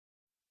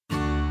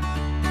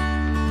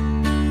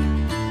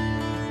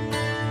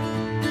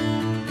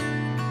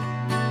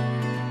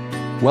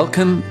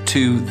Welcome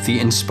to the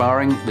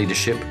Inspiring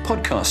Leadership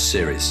podcast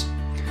series.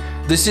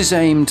 This is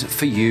aimed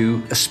for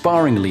you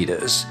aspiring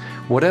leaders,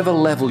 whatever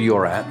level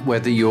you're at,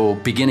 whether you're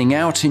beginning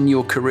out in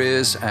your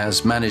careers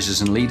as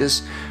managers and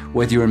leaders,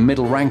 whether you're in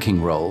middle ranking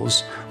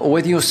roles, or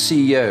whether you're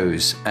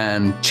CEOs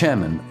and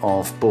chairmen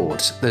of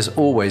boards. There's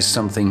always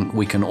something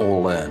we can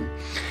all learn.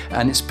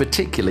 And it's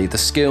particularly the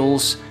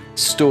skills,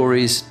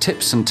 stories,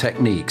 tips and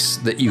techniques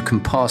that you can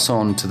pass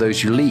on to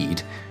those you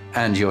lead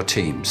and your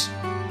teams.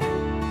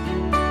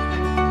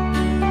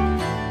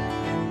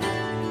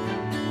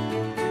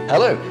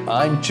 Hello,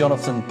 I'm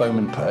Jonathan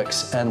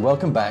Bowman-Perks, and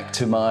welcome back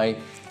to my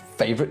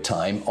favourite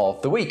time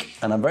of the week.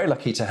 And I'm very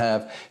lucky to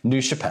have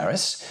Nusha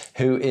Paris,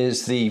 who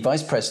is the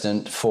Vice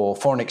President for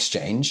Foreign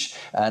Exchange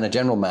and a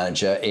General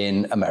Manager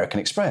in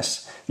American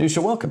Express.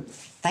 Nusha, welcome.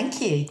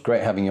 Thank you.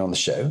 Great having you on the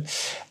show.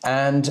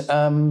 And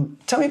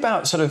tell me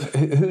about sort of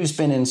who's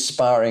been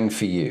inspiring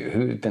for you?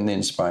 Who have been the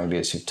inspiring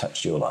leaders who've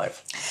touched your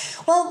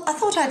life? Well, I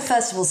thought I'd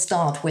first of all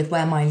start with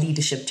where my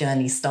leadership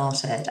journey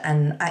started.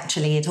 And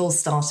actually, it all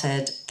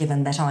started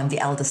given that I'm the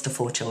eldest of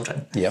 4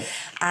 children. Yep.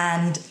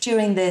 And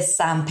during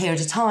this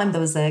period of time, there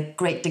was a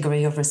great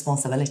degree of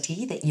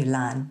responsibility that you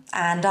learn.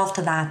 And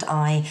after that,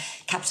 I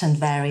captained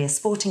various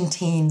sporting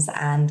teams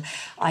and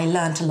I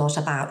learned a lot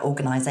about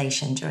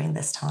organisation during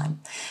this time.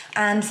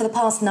 And for the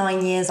past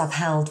 9 years, I've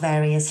held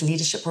various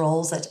leadership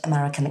roles at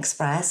American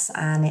Express,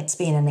 and it's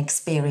been an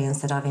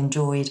experience that I've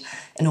enjoyed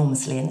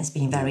enormously, and it's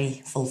been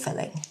very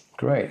fulfilling.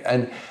 Great.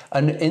 And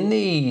in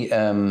the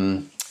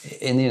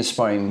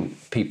inspiring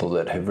people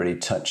that have really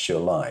touched your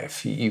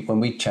life,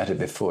 when we chatted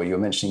before, you were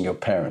mentioning your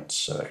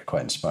parents are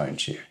quite inspiring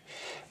to you.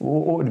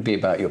 What would it be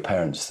about your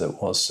parents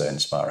that was so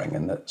inspiring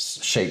and that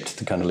shaped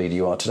the kind of leader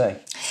you are today?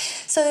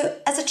 So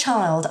as a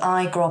child,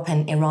 I grew up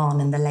in Iran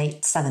in the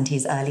late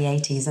 70s, early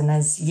 80s. And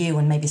as you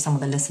and maybe some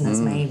of the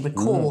listeners may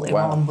recall,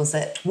 Iran was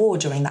at war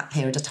during that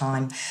period of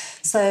time.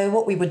 So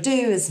what we would do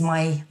is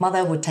my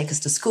mother would take us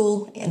to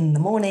school in the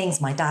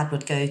mornings. My dad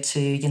would go to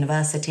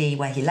university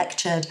where he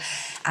lectured.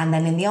 And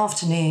then in the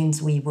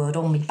afternoons, we would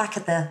all meet back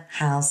at the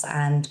house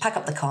and pack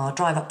up the car,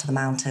 drive up to the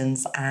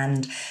mountains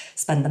and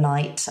spend the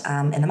night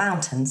in the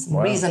mountains.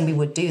 Wow. The reason we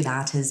would do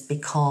that is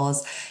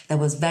because there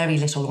was very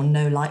little or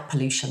no light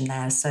pollution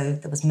there. So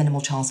there was minimal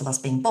chance of us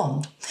being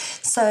bombed.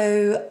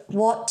 So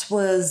what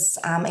was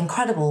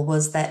incredible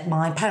was that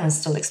my parents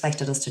still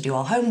expected us to do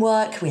our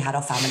homework. We had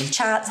our family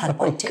chats, had a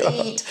bite to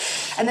eat.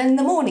 And then in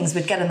the mornings,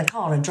 we'd get in the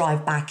car and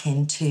drive back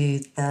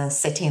into the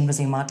city and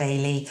resume our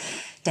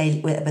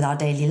with our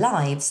daily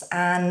lives.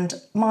 And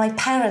my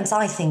parents,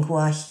 I think,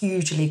 were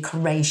hugely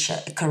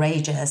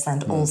courageous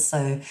and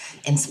also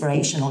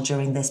inspirational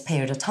during this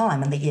period of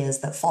time and the years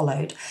that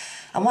followed.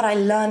 And what I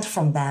learned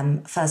from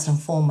them, first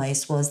and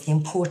foremost, was the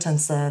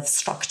importance of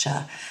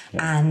structure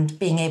and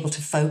being able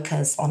to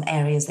focus on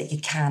areas that you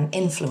can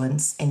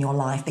influence in your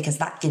life, because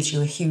that gives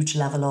you a huge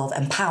level of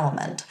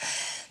empowerment.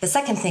 The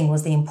second thing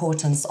was the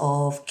importance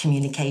of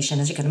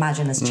communication. As you can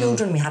imagine, as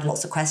children, we had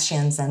lots of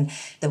questions and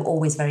they were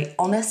always very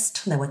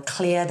honest, they were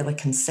clear, they were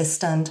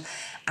consistent.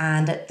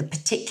 And at the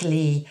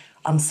particularly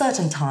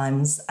uncertain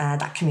times,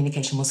 that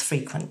communication was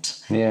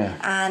frequent. Yeah.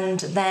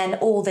 And then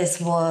all this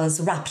was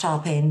wrapped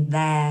up in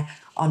their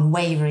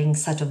unwavering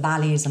set of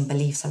values and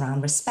beliefs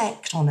around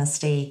respect,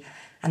 honesty.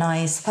 And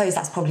I suppose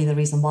that's probably the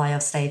reason why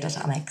I've stayed at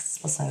Amex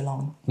for so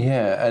long.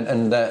 Yeah,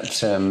 and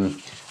that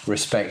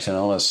respect and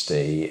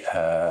honesty,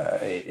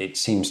 it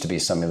seems to be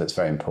something that's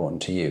very important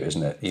to you,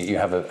 isn't it? You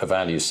have a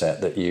value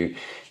set that you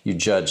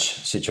judge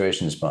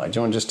situations by. Do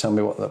you want to just tell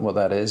me what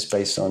that is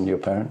based on your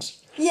parents?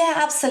 Yeah,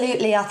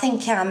 absolutely. I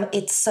think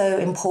it's so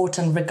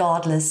important,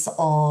 regardless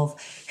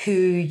of who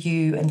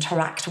you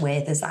interact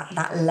with, is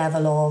that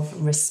level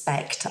of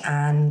respect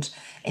and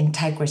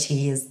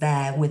integrity is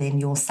there within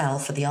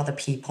yourself for the other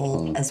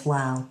people as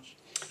well.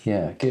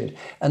 Yeah, good.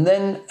 And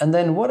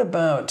then what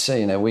about,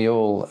 we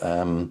all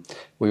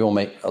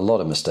make a lot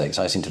of mistakes.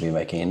 I seem to be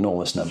making an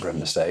enormous number of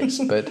mistakes.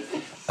 But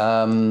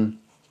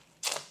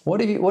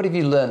what have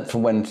you learned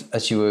from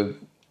as you're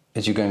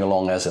going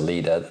along as a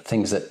leader,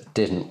 things that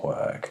didn't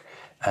work,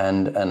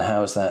 and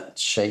how has that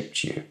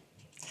shaped you?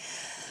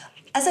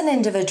 As an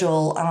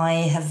individual, I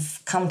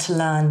have come to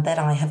learn that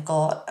I have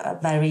got a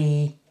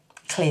very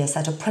clear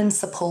set of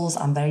principles.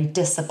 I'm very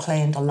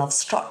disciplined. I love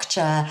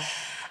structure,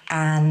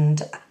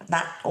 and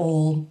that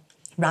all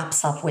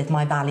wraps up with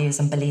my values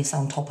and beliefs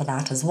on top of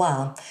that as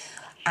well.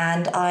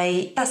 And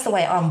that's the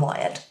way I'm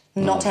wired.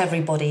 Not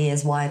everybody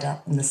is wired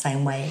up in the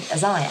same way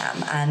as I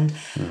am. And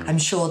I'm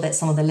sure that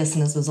some of the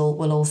listeners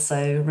will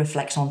also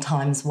reflect on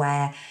times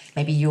where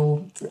maybe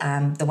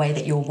the way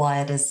that you're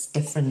wired is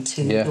different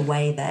to the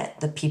way that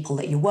the people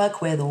that you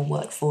work with or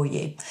work for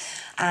you.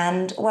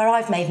 And where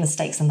I've made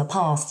mistakes in the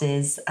past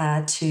is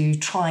to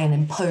try and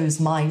impose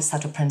my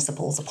set of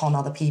principles upon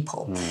other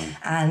people.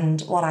 And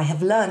what I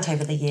have learned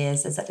over the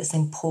years is that it's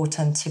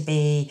important to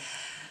be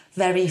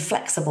very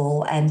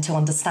flexible and to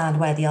understand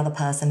where the other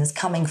person is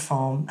coming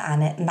from.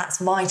 And that's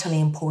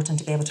vitally important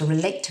to be able to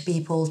relate to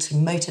people, to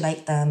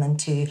motivate them, and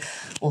to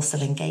also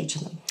engage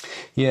them.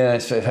 Yeah,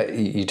 so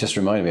you just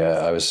reminded me,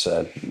 I was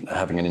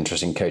having an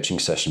interesting coaching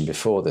session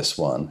before this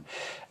one,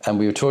 and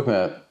we were talking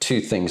about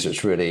two things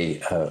which really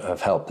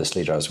have helped this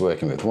leader I was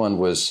working with. One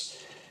was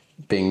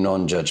being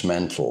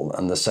non-judgmental,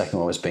 and the second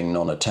one was being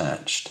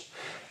non-attached.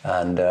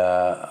 And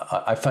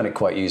I found it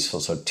quite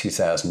useful. So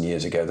 2,000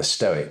 years ago, the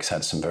Stoics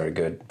had some very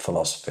good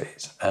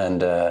philosophies.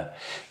 And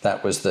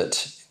that was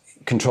that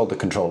control the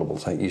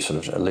controllables. I think you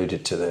sort of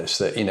alluded to this,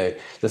 that,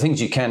 the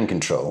things you can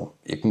control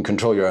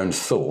your own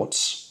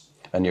thoughts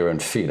and your own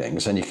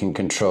feelings, and you can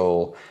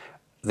control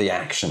the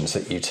actions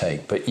that you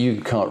take. But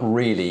you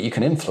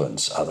can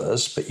influence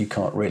others, but you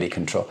can't really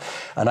control.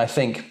 And I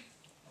think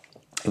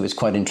it was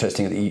quite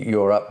interesting that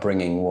your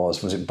upbringing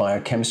was it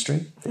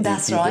biochemistry?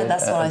 That's right.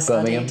 That's what I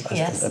studied.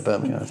 Yes. At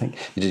Birmingham, I think.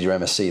 You did your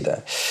MSc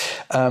there.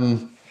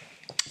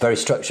 Very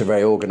structured,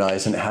 very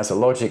organised, and it has a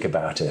logic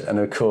about it. And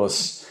of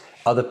course,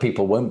 other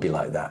people won't be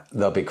like that.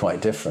 They'll be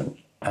quite different.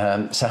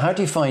 So how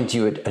do you find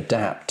you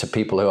adapt to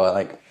people who are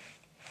like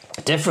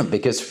different?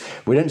 Because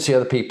we don't see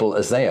other people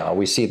as they are.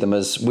 We see them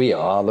as we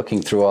are,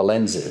 looking through our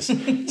lenses.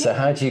 So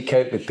how do you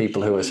cope with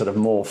people who are sort of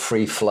more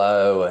free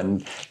flow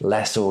and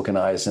less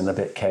organised and a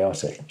bit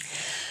chaotic?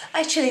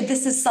 Actually,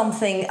 this is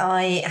something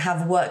I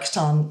have worked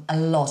on a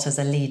lot as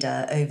a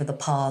leader over the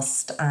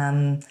past,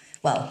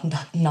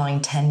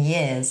 9-10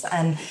 years.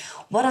 And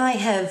what I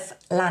have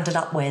landed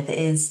up with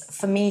is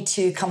for me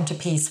to come to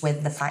peace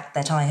with the fact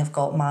that I have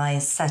got my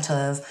set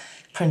of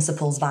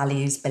principles,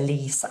 values,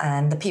 beliefs,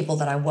 and the people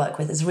that I work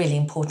with, is really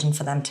important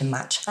for them to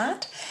match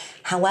that.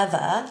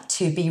 However,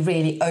 to be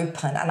really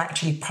open and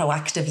actually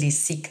proactively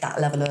seek that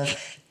level of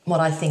what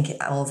I think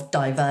of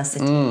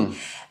diversity.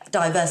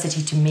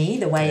 Diversity to me,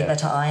 the way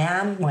that I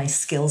am, my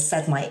skill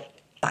set, my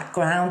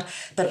background,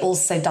 but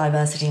also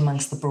diversity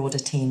amongst the broader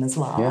team as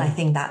well. I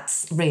think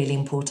that's really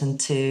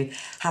important to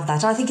have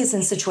that. I think it's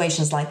in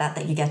situations like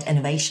that you get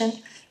innovation,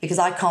 because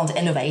I can't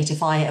innovate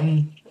if I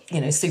am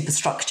super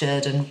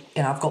structured and,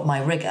 I've got my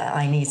rigor.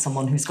 I need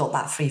someone who's got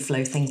that free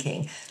flow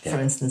thinking, for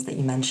instance, that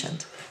you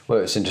mentioned. Well,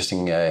 it's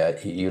interesting.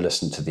 You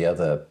listened to the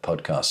other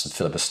podcast,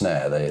 Philippa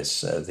Snare,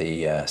 there's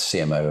the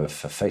CMO of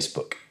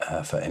Facebook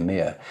for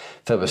EMEA.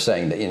 Philippa was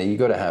saying that, you've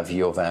got to have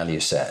your value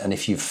set. And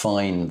if you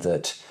find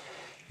that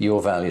your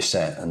value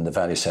set and the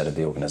value set of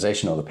the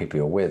organization or the people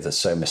you're with are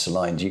so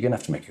misaligned, you're going to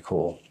have to make a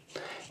call.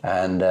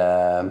 And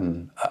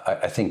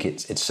I think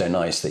it's so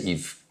nice that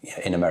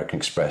in American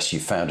Express, you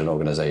found an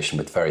organization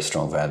with very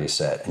strong value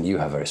set, and you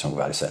have a very strong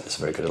value set. It's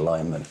a very good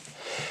alignment.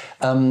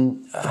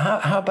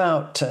 How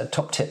about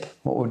top tip?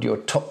 What would your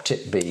top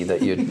tip be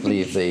that you'd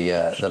leave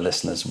the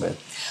listeners with?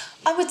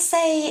 I would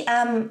say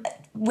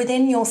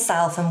within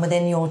yourself and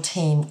within your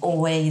team,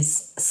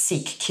 always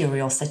seek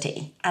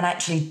curiosity and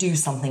actually do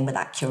something with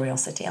that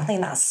curiosity. I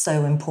think that's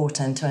so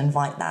important to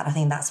invite that. I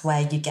think that's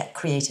where you get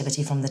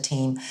creativity from the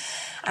team.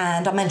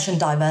 And I mentioned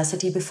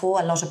diversity before.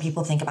 A lot of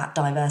people think about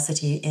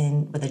diversity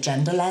with a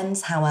gender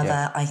lens.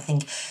 However, I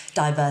think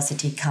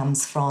diversity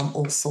comes from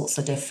all sorts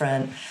of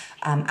different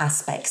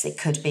aspects. It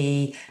could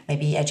be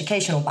maybe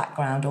educational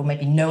background, or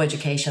maybe no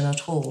education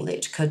at all.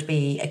 It could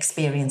be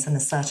experience in a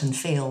certain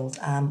field,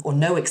 or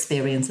no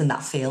experience in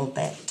that field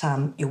that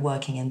you're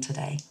working in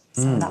today.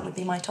 So that would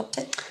be my top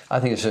tip.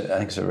 I think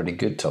it's a really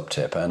good top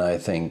tip, and I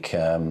think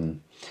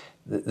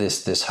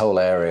this whole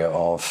area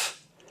of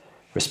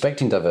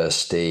respecting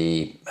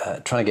diversity,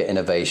 trying to get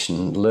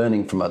innovation,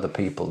 learning from other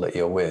people that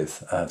you're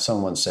with.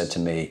 Someone once said to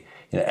me,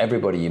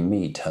 everybody you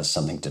meet has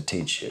something to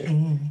teach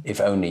you, if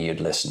only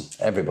you'd listen,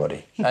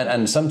 everybody.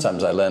 And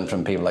sometimes I learn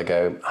from people, I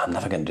go, I'm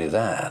never going to do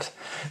that,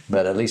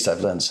 but at least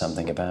I've learned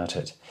something about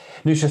it.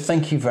 Nusha,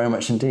 thank you very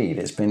much indeed.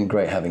 It's been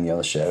great having you on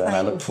the show, and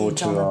I look forward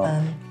to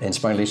our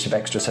Inspiring Leadership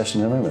Extra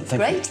session in a moment.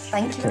 Thank you. Great,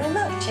 thank you very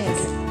much.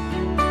 Cheers.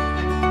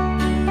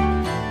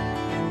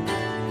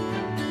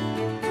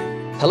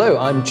 Hello,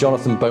 I'm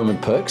Jonathan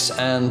Bowman-Perks,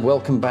 and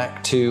welcome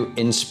back to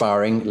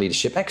Inspiring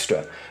Leadership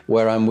Extra,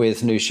 where I'm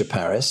with Nusha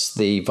Paris,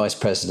 the Vice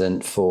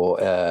President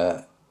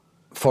for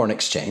Foreign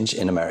Exchange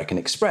in American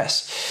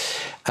Express.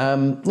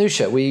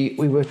 Nusha, we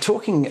were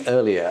talking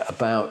earlier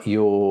about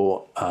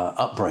your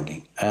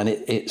upbringing, and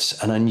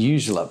it's an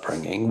unusual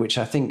upbringing, which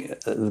I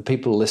think the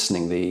people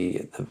listening,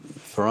 the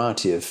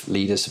variety of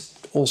leaders,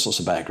 all sorts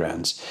of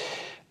backgrounds,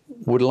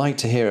 would like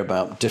to hear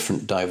about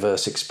different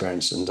diverse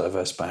experiences and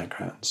diverse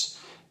backgrounds.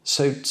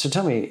 So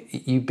tell me,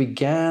 you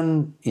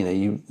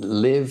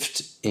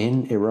lived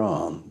in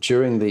Iran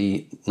during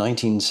the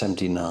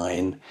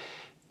 1979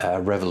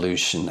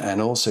 revolution,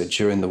 and also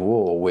during the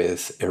war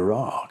with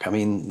Iraq. I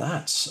mean,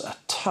 that's a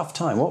tough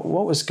time.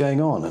 What was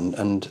going on,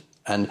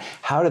 and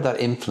how did that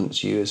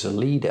influence you as a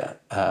leader?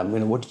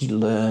 What did you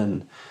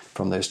learn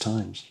from those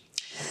times?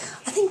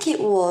 I think it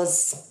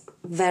was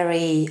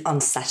very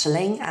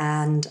unsettling,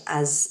 and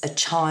as a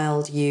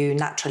child you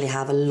naturally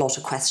have a lot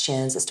of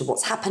questions as to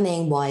what's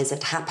happening, why is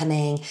it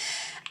happening,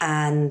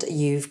 and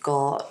you've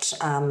got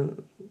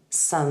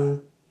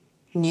some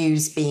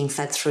news being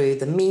fed through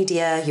the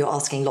media. You're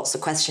asking lots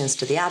of questions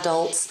to the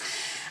adults.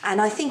 And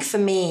I think for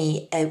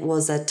me, it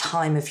was a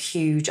time of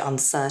huge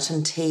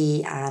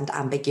uncertainty and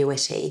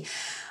ambiguity.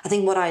 I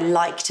think what I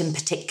liked in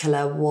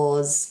particular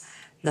was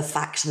the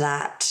fact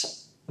that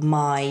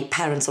my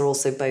parents are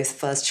also both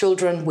first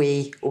children.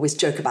 We always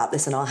joke about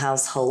this in our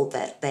household,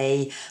 that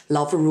they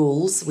love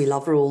rules. We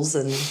love rules,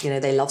 and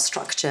they love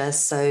structure.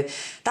 So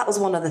that was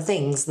one of the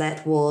things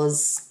that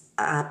was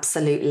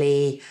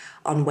absolutely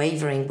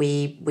unwavering.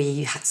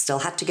 We still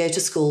had to go to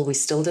school. We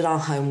still did our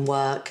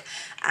homework,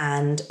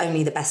 and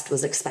only the best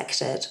was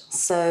expected.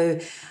 So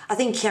I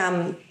think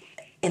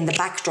in the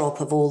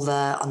backdrop of all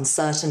the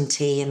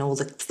uncertainty and all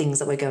the things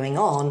that were going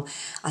on,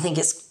 I think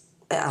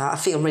I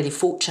feel really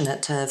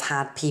fortunate to have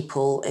had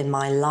people in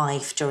my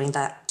life during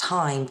that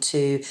time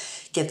to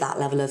give that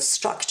level of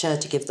structure,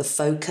 to give the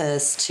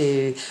focus,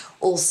 to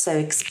also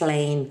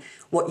explain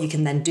what you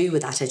can then do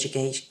with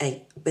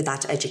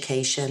that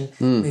education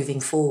moving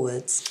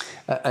forwards.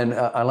 And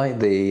I like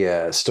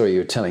the story you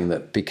were telling,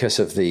 that because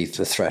of the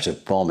threat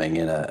of bombing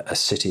in a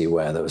city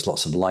where there was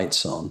lots of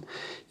lights on,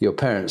 your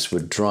parents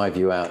would drive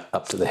you out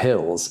up to the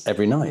hills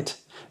every night.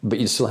 But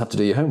you still have to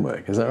do your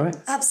homework, is that right?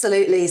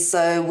 Absolutely.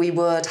 So we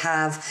would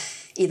have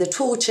either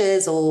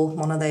torches or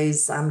one of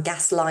those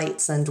gas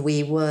lights, and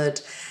we would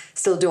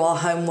still do our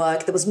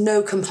homework. There was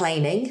no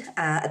complaining.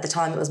 At the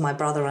time, it was my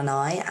brother and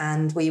I,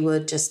 and we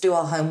would just do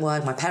our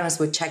homework. My parents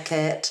would check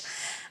it.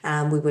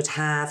 We would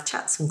have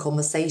chats and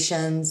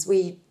conversations.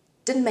 We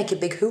didn't make a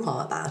big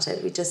hoo-ha about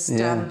it. We just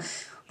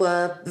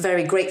were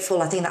very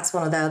grateful. I think that's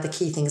one of the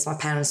key things my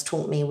parents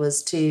taught me,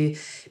 was to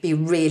be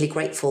really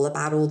grateful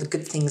about all the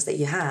good things that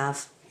you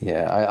have.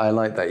 Yeah, I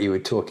like that you were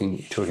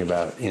talking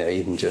about,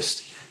 even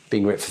just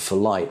being grateful for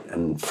light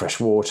and fresh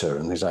water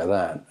and things like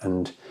that.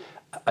 And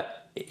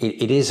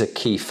it is a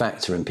key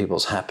factor in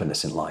people's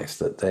happiness in life,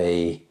 that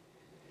they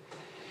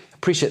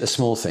appreciate the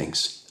small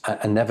things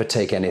and never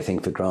take anything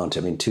for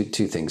granted. I mean, two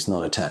things,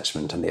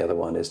 non-attachment, and the other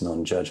one is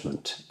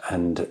non-judgment.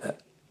 And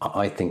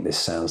I think this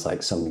sounds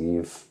like something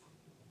you've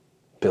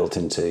built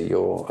into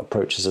your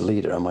approach as a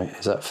leader.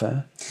 Is that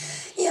fair?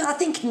 Yeah, I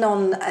think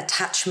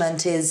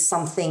non-attachment is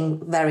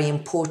something very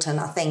important.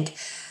 I think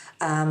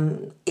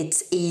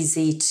it's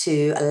easy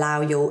to allow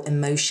your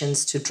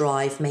emotions to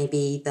drive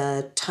maybe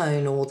the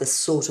tone or the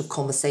sort of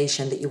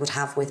conversation that you would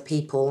have with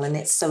people. And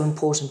it's so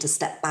important to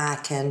step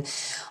back and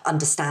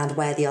understand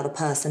where the other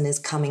person is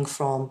coming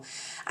from,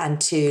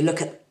 and to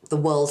look at the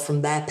world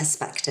from their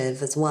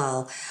perspective as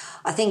well.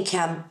 I think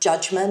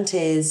judgment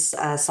is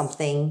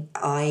something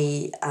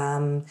I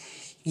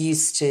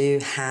used to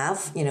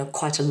have,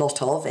 quite a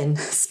lot of in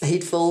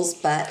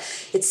Spadefuls, but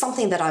it's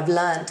something that I've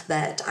learned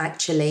that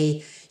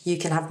actually you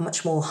can have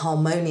much more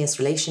harmonious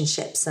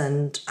relationships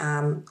and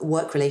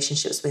work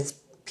relationships with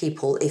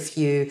people if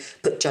you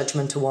put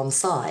judgment to one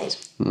side.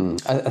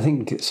 I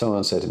think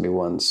someone said to me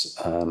once,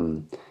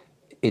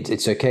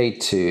 it's okay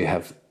to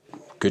have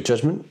good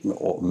judgment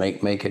or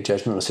make a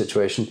judgment on a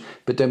situation,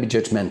 but don't be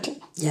judgmental.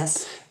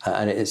 Yes.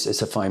 And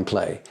it's a fine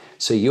play.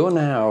 So you're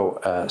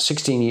now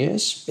 16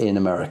 years in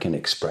American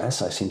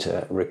Express. I seem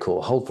to recall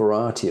a whole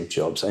variety of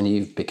jobs, and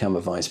you've become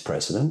a vice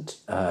president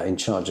in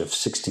charge of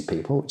 60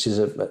 people, which is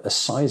a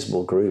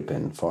sizable group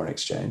in foreign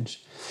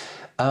exchange.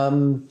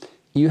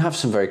 You have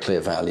some very clear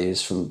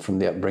values from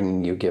the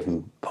upbringing you were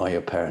given by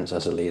your parents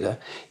as a leader.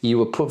 You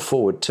were put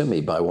forward to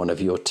me by one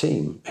of your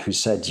team who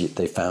said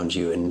they found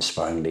you an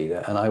inspiring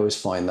leader. And I always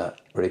find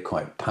that really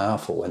quite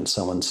powerful when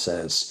someone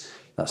says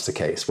that's the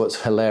case.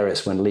 What's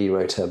hilarious, when Lee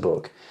wrote her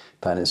book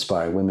about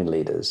inspiring women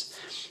leaders,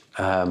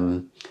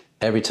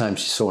 every time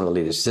she saw one of the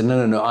leaders, she said,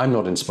 no, I'm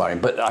not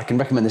inspiring, but I can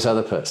recommend this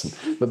other person.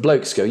 But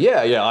blokes go,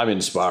 yeah, I'm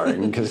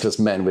inspiring, because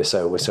men, we're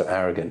so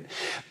arrogant.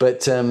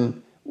 But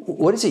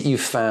what is it you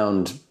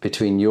found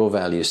between your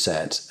value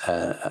set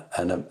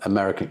and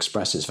American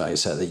Express's value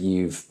set that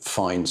you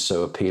find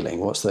so appealing?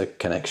 What's the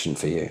connection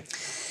for you?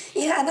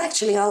 Yeah, and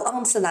actually I'll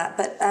answer that,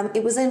 but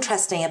it was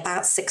interesting.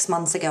 About 6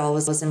 months ago, I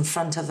was in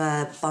front of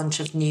a bunch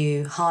of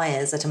new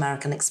hires at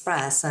American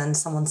Express, and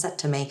someone said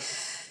to me,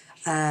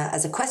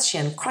 as a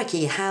question,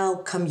 crikey, how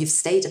come you've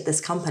stayed at this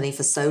company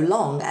for so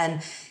long?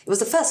 And it was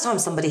the first time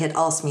somebody had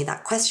asked me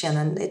that question,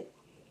 and it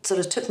sort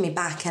of took me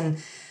back, and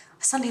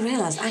I suddenly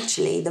realised,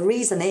 actually, the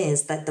reason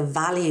is that the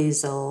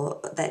values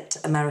that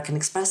American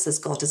Express has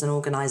got as an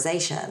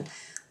organisation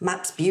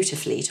maps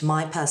beautifully to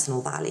my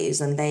personal values.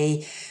 And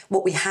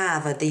what we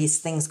have are these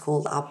things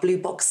called our blue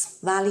box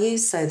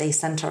values. So they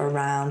centre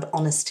around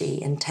honesty,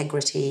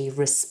 integrity,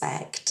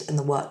 respect in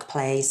the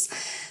workplace,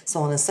 so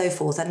on and so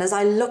forth. And as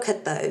I look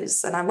at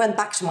those, and I went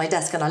back to my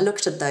desk and I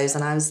looked at those,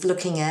 and I was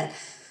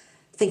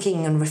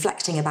thinking and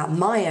reflecting about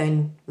my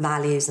own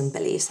values and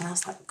beliefs. And I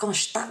was like,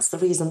 gosh, that's the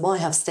reason why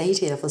I've stayed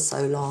here for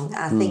so long.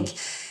 I think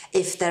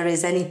if there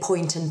is any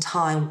point in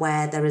time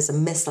where there is a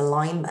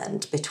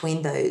misalignment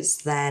between those,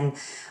 then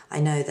I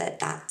know that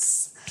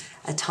that's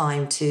a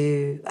time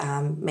to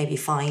maybe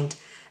find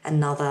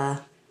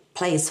another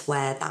place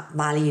where that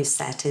value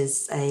set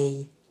is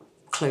a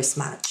close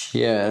match.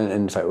 Yeah, and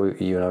in fact,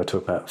 you and I were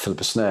talking about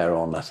Philippa Snare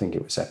on, I think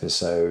it was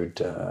episode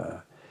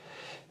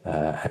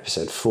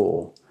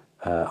 4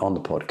 on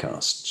the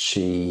podcast.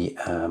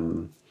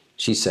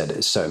 She said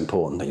it's so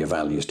important that your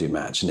values do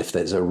match, and if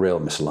there's a real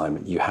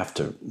misalignment, you have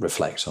to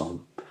reflect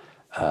on,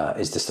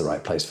 is this the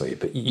right place for you?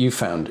 But you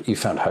found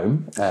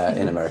home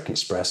in American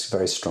Express,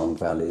 very strong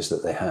values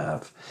that they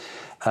have.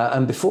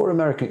 And before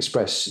American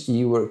Express,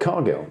 you were at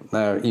Cargill.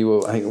 Now, you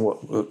were, I think,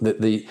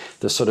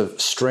 the sort of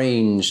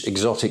strange,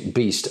 exotic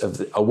beast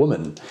of a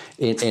woman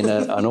in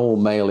an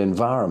all-male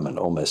environment,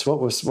 almost. What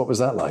was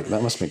that like?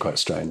 That must have been quite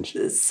strange.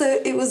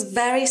 So it was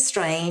very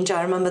strange.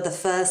 I remember the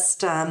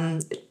first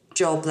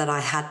job that I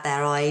had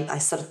there. I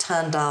sort of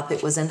turned up.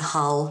 It was in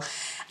Hull.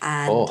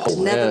 And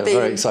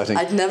very exciting.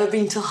 I'd never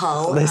been to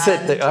Hull. They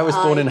said that I was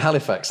born in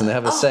Halifax, and they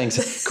have a saying,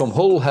 come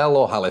Hull, Hell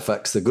or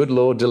Halifax, the good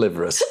Lord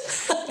deliver us.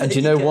 And do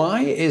you know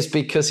why? It's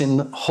because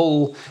in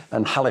Hull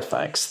and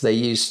Halifax, they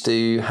used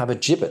to have a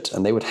gibbet,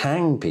 and they would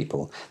hang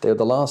people. They were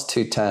the last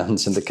 2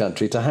 towns in the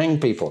country to hang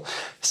people.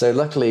 So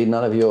luckily,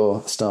 none of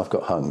your staff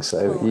got hung.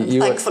 So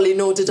thankfully,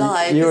 nor did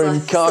I. You were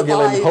in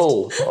Cargill and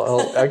Hull.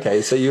 Well,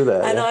 okay, so you were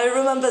there. And I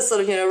remember sort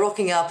of,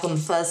 rocking up on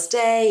the first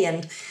day,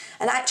 and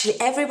actually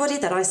everybody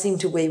that I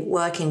seemed to be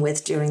working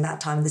with during that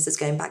time, this is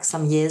going back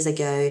some years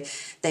ago,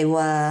 they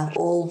were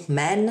all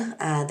men.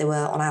 They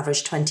were on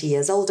average 20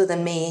 years older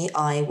than me.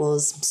 I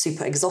was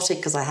super exotic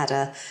because I had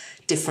a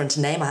different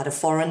name. I had a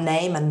foreign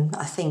name, and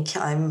I think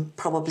I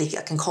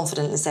can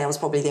confidently say I was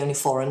probably the only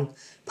foreign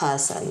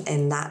person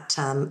in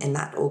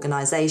that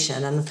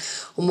organisation. And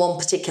on one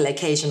particular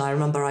occasion, I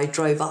remember I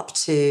drove up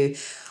to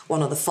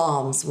one of the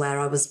farms where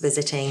I was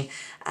visiting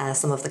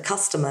some of the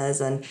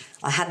customers, and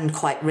I hadn't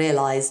quite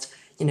realised,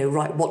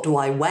 right, what do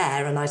I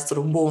wear? And I sort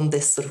of worn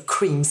this sort of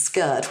cream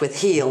skirt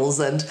with heels,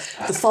 and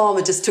the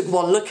farmer just took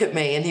one look at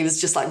me and he was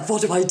just like,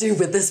 what do I do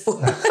with this for?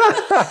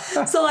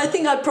 So I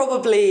think I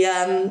probably,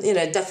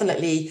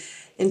 definitely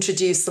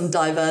introduced some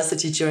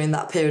diversity during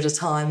that period of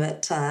time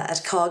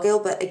at Cargill.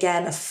 But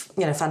again, a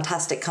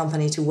fantastic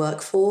company to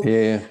work for.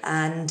 Yeah.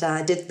 And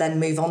I did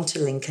then move on to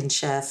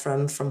Lincolnshire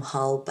from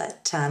Hull.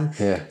 But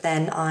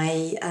then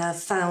I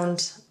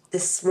found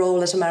this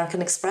role at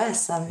American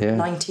Express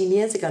 19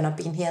 years ago, and I've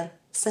been here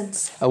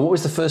since. And what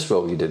was the first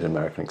role you did at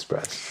American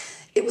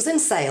Express? It was in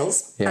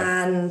sales,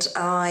 and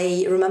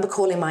I remember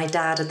calling my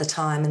dad at the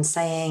time and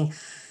saying,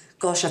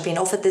 gosh, I've been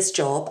offered this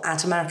job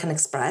at American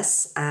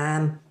Express,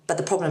 but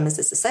the problem is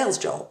it's a sales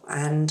job,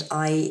 and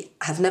I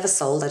have never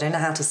sold. I don't know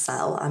how to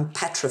sell. I'm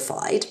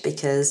petrified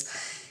because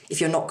if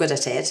you're not good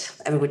at it,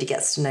 everybody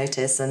gets to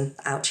notice and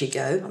out you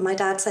go. And my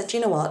dad said, you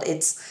know what,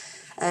 it's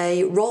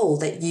a role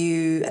that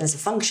and as a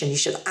function, you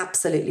should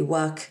absolutely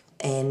work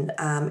in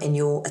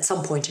at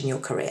some point in your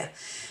career.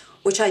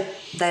 Which I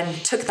then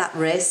took that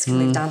risk,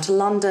 moved down to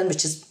London,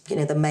 which is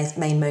the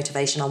main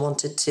motivation. I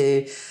wanted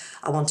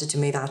to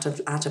move out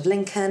of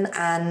Lincoln,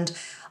 and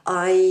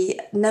I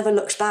never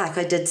looked back.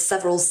 I did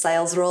several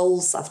sales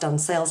roles. I've done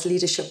sales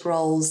leadership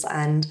roles,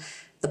 and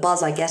the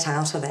buzz I get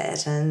out of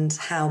it and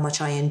how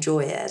much I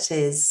enjoy it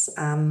is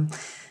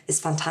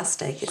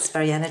fantastic. It's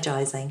very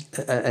energizing.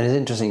 And it's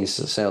interesting, it's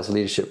a sales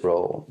leadership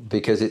role,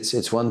 because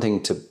it's one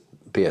thing to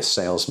be a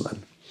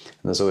salesman.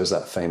 And there's always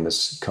that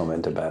famous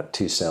comment about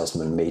 2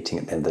 salesmen meeting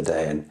at the end of the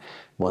day, and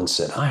one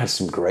said, I had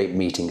some great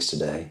meetings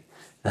today.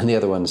 And the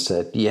other one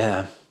said,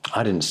 yeah,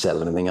 I didn't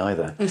sell anything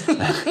either.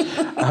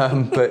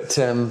 But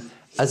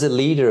as a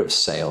leader of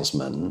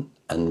salesmen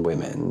and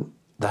women,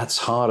 that's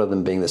harder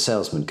than being the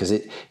salesman, because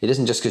it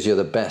isn't just because you're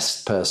the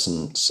best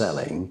person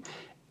selling.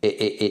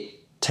 It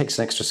takes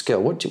an extra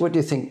skill. What do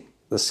you think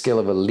the skill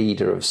of a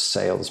leader of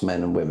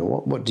salesmen and women,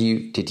 what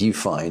did you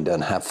find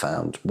and have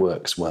found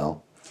works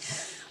well?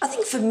 I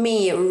think for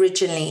me,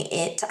 originally,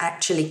 it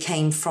actually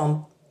came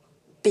from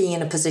being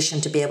in a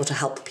position to be able to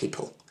help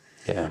people.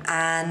 Yeah.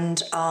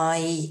 And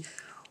I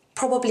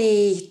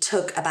probably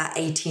took about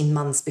 18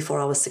 months before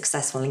I was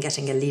successful in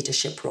getting a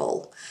leadership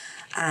role.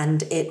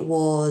 And it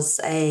was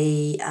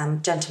a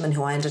gentleman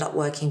who I ended up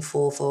working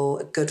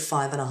for a good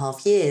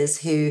 5.5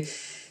 years, who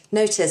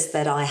noticed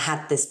that I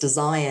had this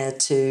desire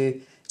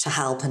to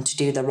help and to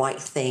do the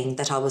right thing,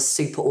 that I was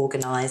super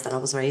organised, that I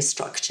was very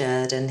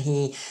structured, and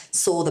he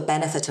saw the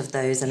benefit of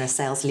those in a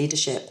sales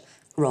leadership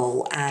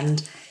role.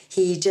 And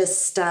he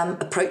just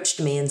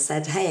approached me and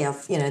said, hey,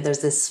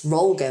 there's this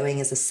role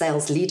going as a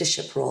sales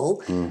leadership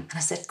role. And I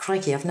said,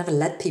 crikey, I've never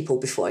led people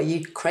before. Are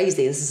you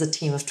crazy? This is a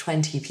team of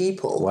 20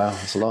 people. Wow,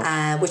 that's a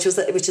lot. Which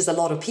is a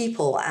lot of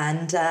people.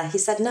 And he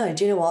said, no,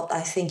 do you know what? I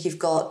think you've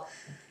got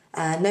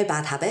no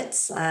bad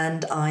habits,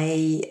 and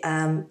I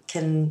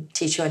can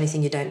teach you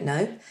anything you don't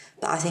know,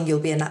 but I think you'll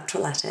be a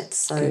natural at it.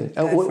 So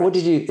what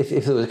did you,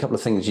 if there was a couple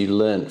of things you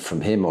learned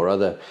from him or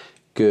other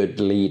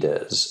good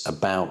leaders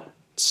about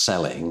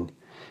selling,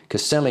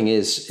 because selling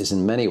is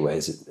in many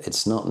ways,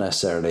 it's not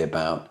necessarily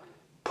about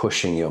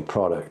pushing your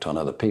product on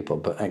other people,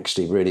 but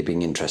actually really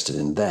being interested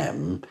in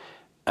them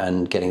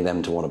and getting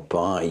them to want to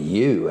buy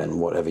you and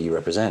whatever you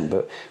represent.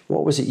 But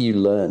what was it you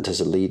learned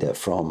as a leader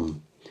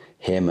from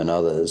him and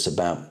others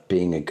about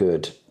being a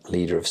good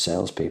leader of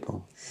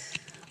salespeople?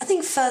 I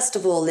think first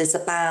of all is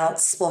about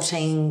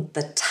spotting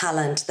the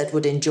talent that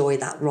would enjoy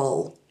that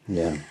role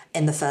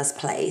in the first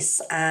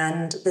place.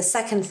 And the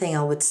second thing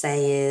I would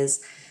say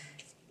is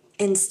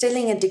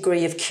instilling a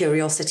degree of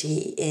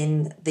curiosity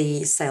in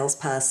the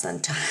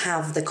salesperson to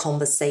have the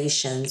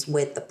conversations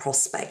with the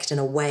prospect in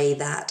a way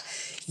that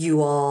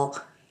you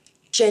are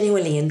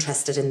genuinely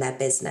interested in their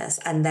business,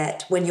 and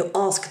that when you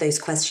ask those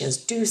questions,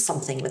 do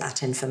something with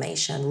that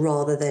information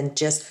rather than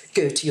just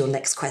go to your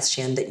next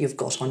question that you've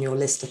got on your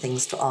list of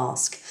things to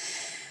ask.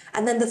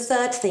 And then the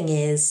third thing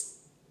is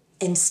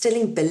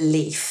instilling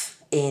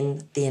belief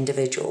in the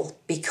individual,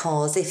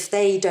 because if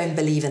they don't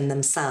believe in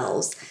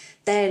themselves,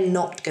 they're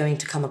not going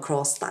to come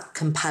across that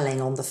compelling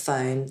on the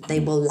phone. They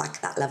will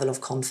lack that level of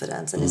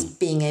confidence, and it's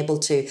being able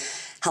to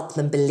help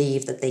them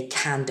believe that they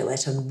can do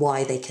it and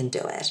why they can do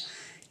it,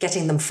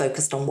 getting them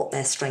focused on what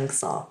their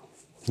strengths are.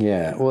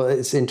 Yeah, well,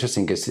 it's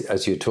interesting because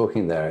as you were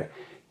talking there, it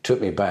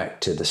took me back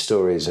to the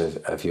stories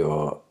of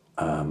your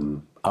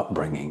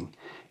upbringing.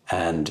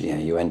 And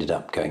you ended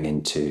up going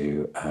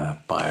into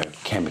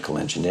biochemical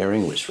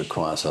engineering, which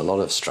requires a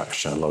lot of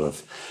structure, a lot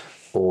of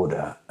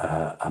order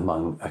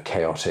among a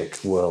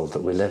chaotic world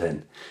that we live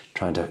in,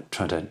 trying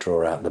to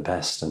draw out the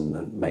best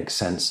and make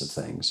sense of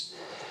things.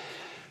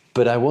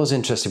 But I was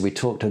interested, we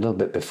talked a little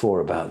bit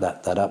before about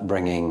that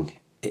upbringing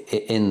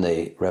in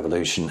the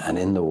revolution and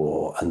in the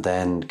war, and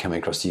then coming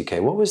across the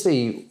UK. What was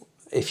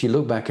if you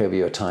look back over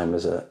your time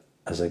as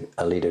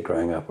a leader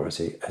growing up, or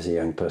as a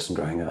young person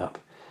growing up,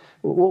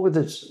 what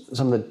were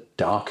some of the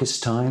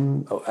darkest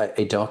time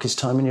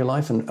in your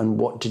life, and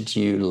what did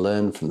you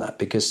learn from that?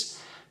 Because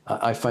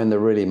I find the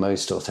really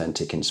most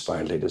authentic,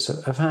 inspired leaders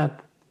have had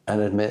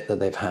and admit that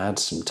they've had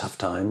some tough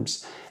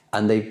times,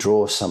 and they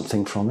draw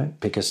something from it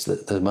because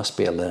there must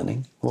be a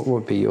learning. What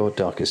would be your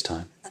darkest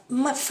time?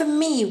 For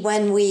me,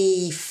 when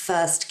we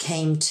first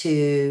came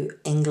to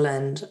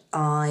England,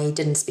 I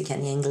didn't speak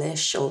any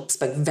English, or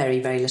spoke very,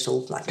 very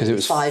little. Because it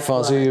was Farsi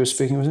words. You were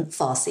speaking, was it?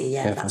 Farsi,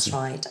 yeah, that's Farsi.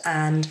 Right.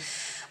 And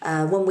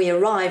when we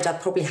arrived, I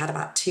probably had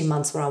about 2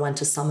 months where I went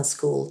to summer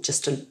school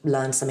just to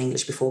learn some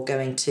English before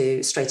going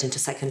straight into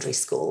secondary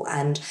school.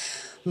 And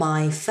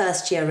my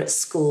first year at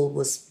school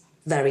was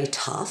very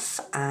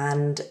tough.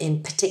 And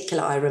in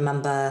particular, I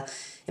remember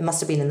it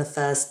must have been in the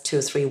first 2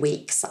 or 3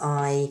 weeks,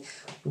 I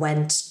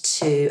went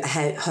to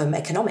a home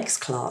economics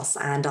class,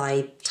 and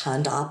I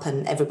turned up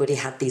and everybody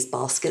had these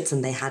baskets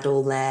and they had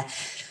all their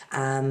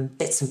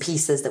bits and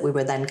pieces that we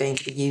were then going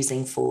to be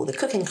using for the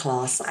cooking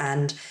class.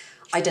 And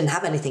I didn't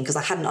have anything because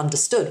I hadn't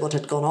understood what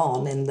had gone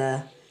on in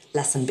the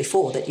lesson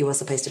before, that you were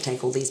supposed to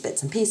take all these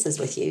bits and pieces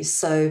with you.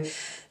 So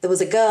there was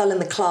a girl in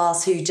the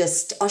class who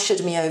just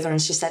ushered me over and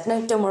she said,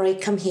 "No, don't worry,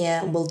 come here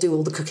and we'll do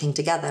all the cooking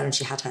together." And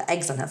she had her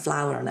eggs and her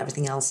flour and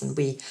everything else, and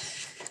we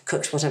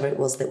cooked whatever it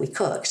was that we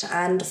cooked.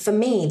 And for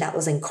me, that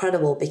was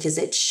incredible because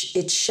it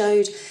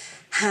showed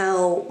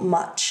how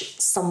much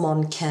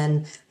someone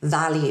can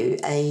value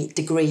a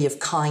degree of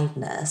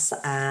kindness.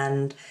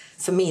 And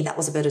for me, that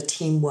was a bit of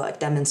teamwork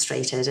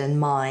demonstrated in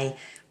my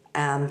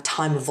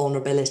time of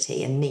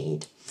vulnerability and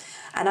need.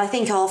 And I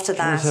think after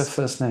that... What was her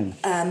first name?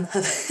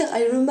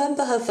 I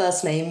remember her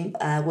first name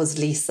was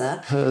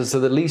Lisa. So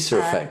the Lisa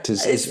effect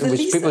is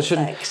which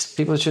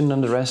people shouldn't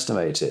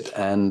underestimate it.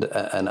 And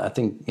I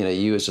think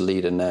you as a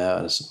leader now,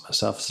 as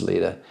myself as a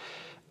leader,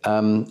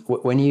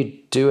 when you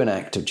do an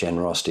act of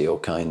generosity or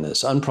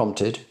kindness,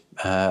 unprompted,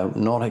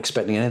 not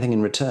expecting anything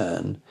in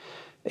return,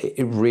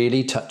 it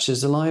really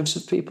touches the lives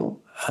of people.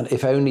 And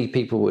if only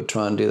people would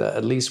try and do that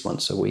at least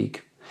once a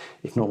week,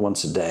 if not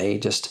once a day,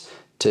 just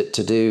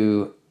to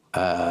do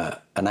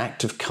an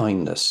act of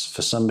kindness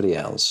for somebody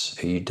else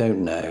who you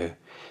don't know.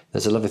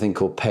 There's a lovely thing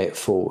called pay it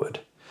forward,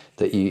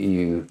 that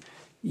you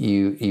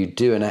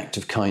do an act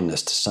of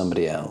kindness to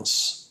somebody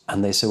else,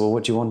 and they say, "Well,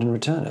 what do you want in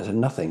return?" I said,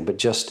 "Nothing, but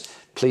just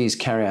please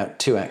carry out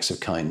 2 acts of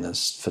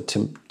kindness for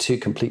two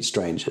complete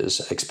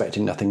strangers,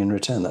 expecting nothing in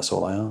return. That's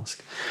all I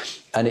ask."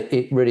 And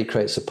it really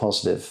creates a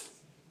positive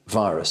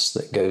virus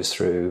that goes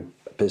through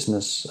a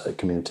business, a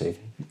community.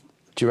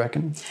 Do you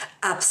reckon?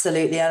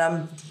 Absolutely,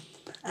 and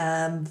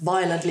I'm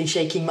violently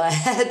shaking my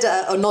head,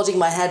 or nodding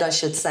my head, I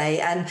should say.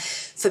 And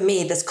for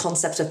me, this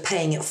concept of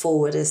paying it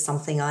forward is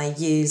something I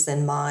use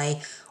in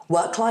my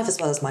work life as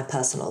well as my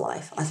personal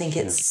life. I think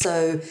it's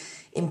so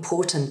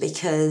important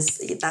because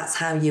that's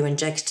how you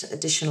inject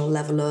additional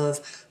level of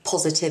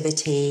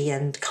positivity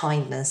and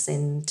kindness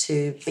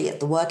into, be it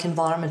the work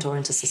environment or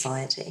into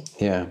society.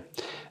 Yeah.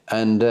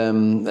 And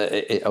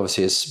it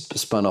obviously has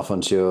spun off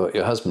onto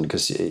your husband,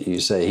 because you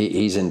say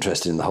he's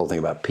interested in the whole thing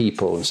about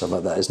people and stuff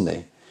like that, isn't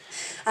he?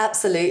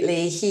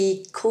 Absolutely.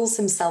 He calls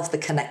himself the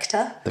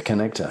Connector. The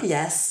Connector?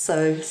 Yes,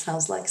 so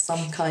sounds like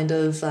some kind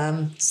of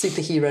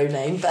superhero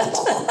name, but...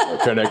 The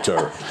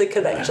Connector. The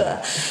Connector.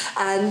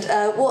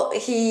 And what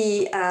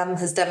he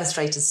has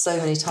demonstrated so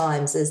many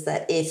times is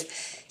that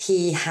if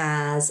He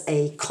has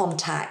a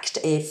contact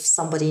if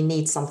somebody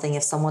needs something,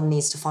 if someone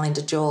needs to find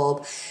a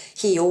job.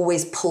 He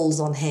always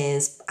pulls on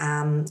his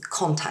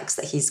contacts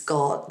that he's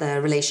got, the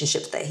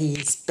relationships that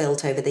he's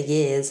built over the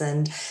years,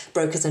 and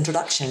brokers'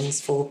 introductions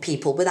for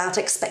people without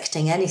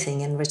expecting anything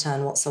in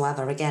return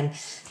whatsoever. Again,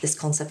 this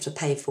concept of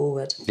pay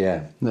forward.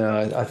 Yeah, no,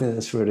 I think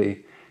that's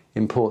really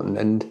important.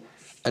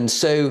 And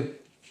so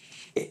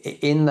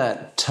in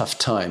that tough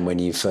time when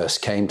you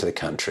first came to the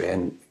country,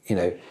 and, you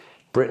know,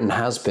 Britain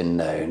has been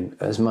known,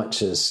 as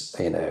much as,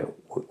 you know,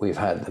 we've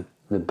had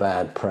the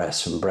bad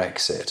press from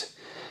Brexit,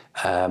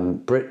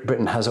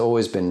 Britain has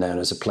always been known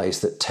as a place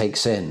that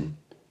takes in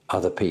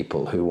other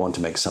people who want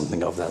to make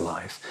something of their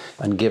life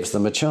and gives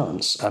them a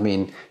chance. I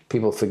mean,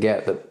 people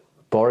forget that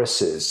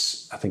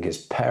Boris's, I think his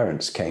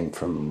parents came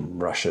from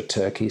Russia,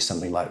 Turkey,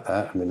 something like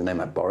that. I mean, the name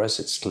of Boris,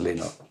 it's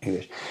clearly not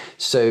English.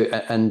 So,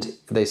 and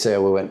they say,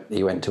 oh,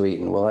 he went to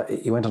Eton. Well,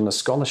 he went on a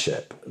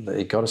scholarship.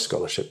 He got a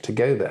scholarship to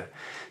go there.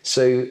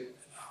 So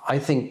I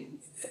think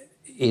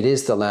it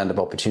is the land of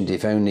opportunity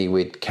if only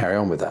we'd carry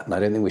on with that. And I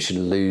don't think we should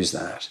lose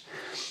that.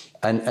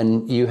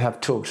 And you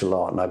have talked a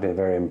lot, and I've been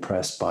very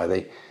impressed by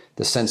the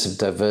sense of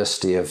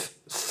diversity of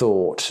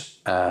thought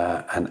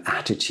and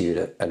attitude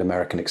at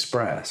American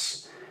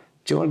Express.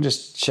 Do you want to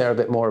just share a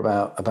bit more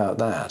about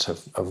that,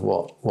 of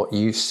what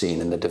you've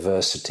seen in the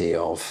diversity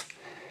of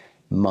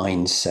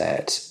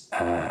mindset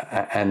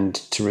and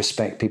to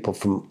respect people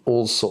from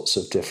all sorts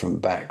of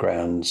different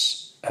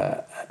backgrounds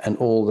and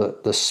all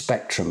the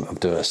spectrum of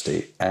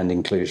diversity and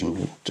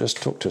inclusion?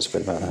 Just talk to us a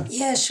bit about that.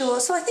 Yeah, sure.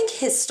 So I think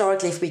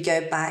historically, if we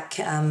go back,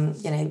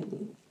 a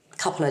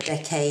couple of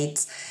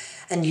decades,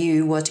 and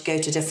you were to go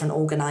to different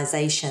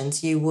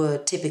organisations, you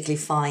would typically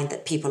find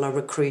that people are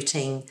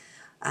recruiting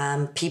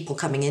people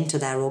coming into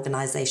their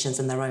organisations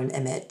in their own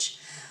image.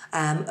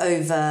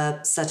 Over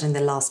certainly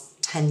the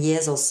last 10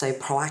 years or so,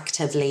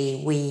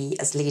 proactively, we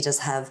as leaders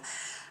have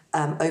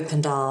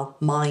opened our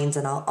minds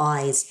and our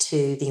eyes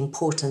to the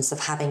importance of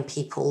having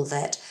people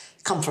that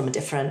come from a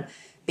different,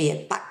 be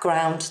it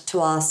background to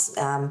us,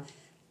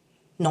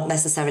 not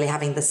necessarily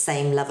having the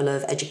same level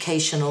of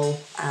educational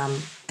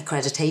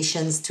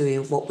accreditations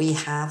to what we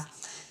have,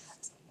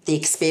 the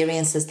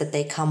experiences that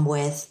they come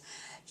with.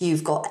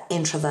 You've got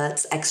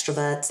introverts,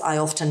 extroverts. I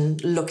often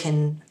look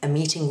in a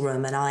meeting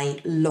room and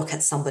I look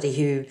at somebody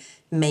who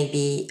may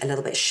be a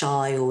little bit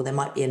shy, or they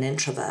might be an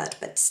introvert,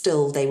 but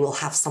still they will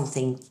have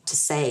something to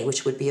say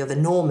which would be of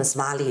enormous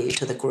value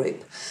to the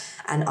group.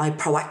 And I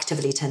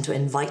proactively tend to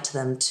invite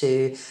them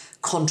to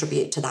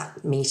contribute to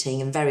that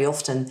meeting. And very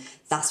often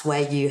that's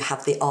where you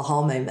have the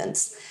aha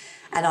moments.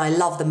 And I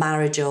love the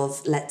marriage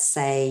of, let's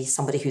say,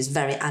 somebody who's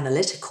very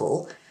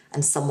analytical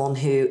and someone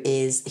who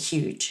is a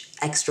huge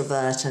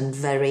extrovert and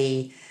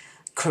very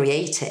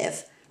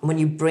creative. And when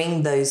you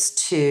bring those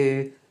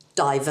two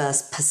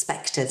diverse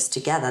perspectives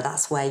together,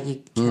 that's where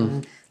you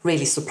can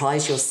really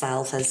surprise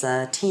yourself as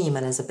a team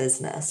and as a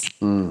business.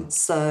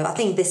 So I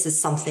think this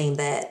is something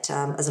that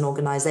as an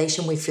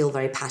organisation we feel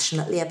very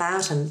passionately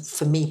about. And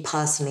for me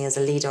personally as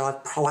a leader,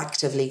 I've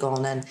proactively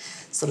gone and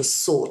sort of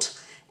sought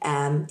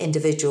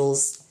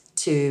individuals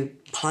to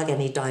plug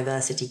any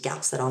diversity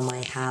gaps that I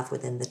might have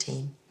within the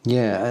team.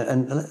 Yeah,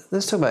 and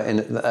let's talk about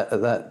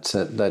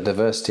that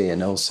diversity,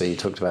 and also you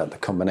talked about the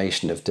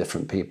combination of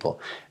different people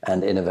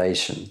and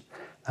innovation.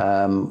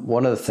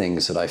 One of the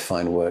things that I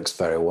find works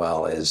very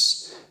well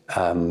is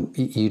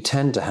you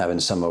tend to have in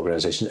some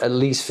organizations at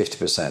least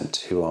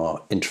 50% who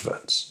are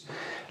introverts.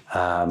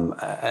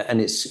 And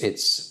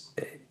it's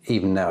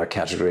even now a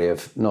category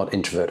of not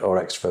introvert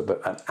or extrovert,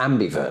 but an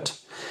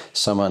ambivert,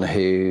 someone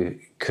who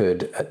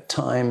could at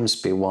times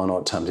be one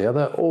or at times the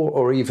other,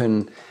 or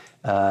even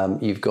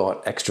you've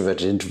got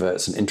extroverted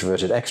introverts and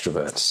introverted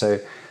extroverts.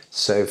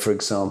 So for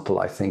example,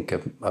 I think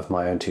of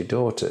my own two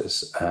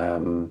daughters,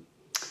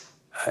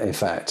 in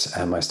fact,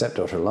 my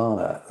stepdaughter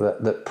Lana,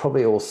 that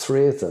probably all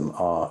three of them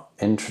are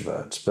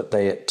introverts, but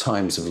they at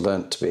times have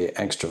learnt to be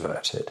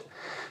extroverted.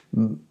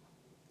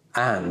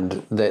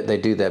 And they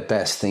do their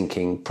best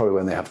thinking probably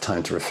when they have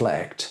time to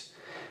reflect.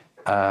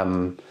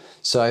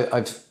 So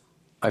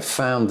I've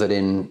found that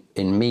in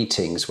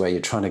meetings where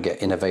you're trying to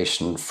get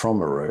innovation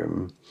from a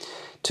room,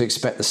 to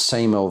expect the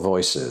same old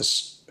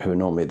voices, who are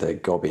normally the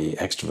gobby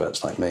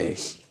extroverts like me.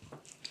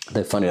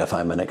 Though funny enough,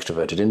 I'm an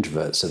extroverted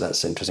introvert, so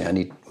that's interesting. I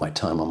need my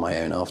time on my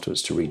own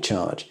afterwards to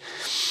recharge.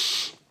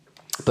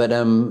 But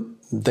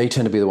they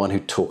tend to be the one who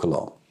talk a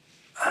lot.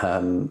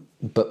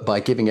 But by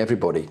giving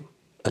everybody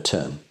a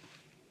turn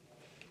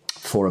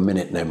for a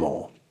minute, no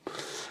more,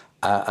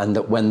 and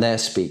that when they're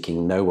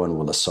speaking, no one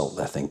will assault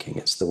their thinking.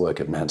 It's the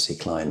work of Nancy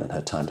Klein and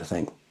her Time to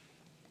Think.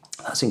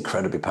 That's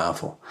incredibly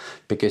powerful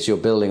because you're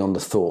building on the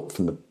thought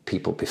from the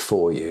people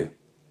before you.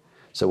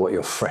 So what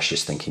your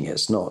freshest thinking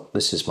is, not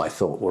this is my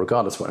thought, well,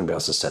 regardless of what anybody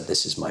else has said,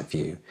 this is my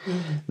view.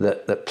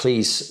 That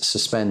please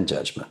suspend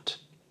judgment.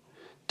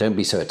 Don't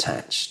be so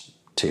attached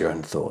to your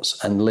own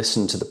thoughts and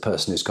listen to the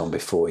person who's gone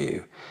before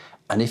you.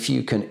 And if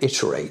you can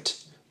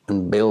iterate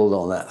and build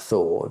on that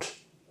thought,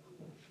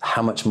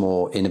 how much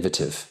more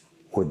innovative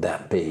would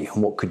that be?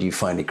 And what could you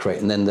finally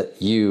create? And then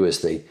that you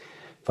as the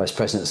vice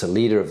president as a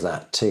leader of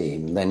that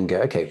team, then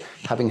go, okay,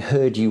 having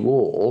heard you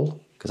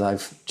all, because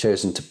I've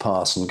chosen to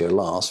pass and go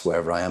last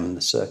wherever I am in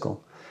the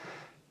circle,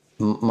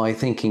 my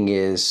thinking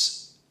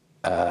is,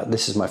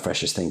 this is my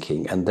freshest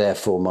thinking, and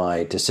therefore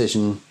my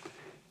decision,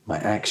 my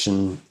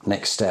action,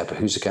 next step,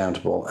 who's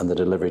accountable, and the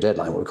delivery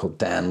deadline, what we call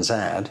Dan's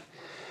ad,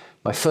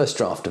 my first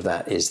draft of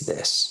that is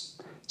this.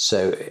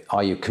 So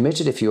are you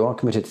committed? If you are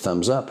committed,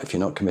 thumbs up. If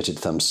you're not committed,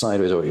 thumbs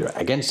sideways, or you're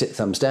against it,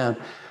 thumbs down.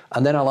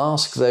 And then I'll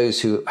ask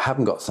those who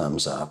haven't got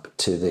thumbs up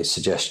to the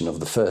suggestion of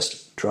the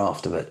first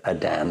draft of a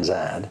Dan's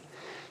ad,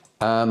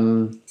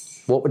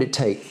 what would it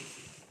take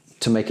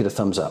to make it a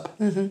thumbs up?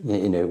 Mm-hmm.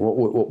 You know,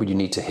 what would you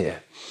need to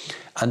hear?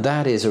 And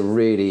that is a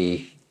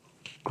really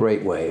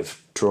great way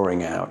of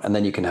drawing out. And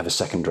then you can have a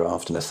second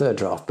draft and a third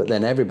draft, but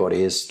then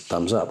everybody is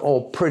thumbs up,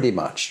 or pretty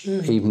much,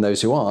 even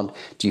those who aren't.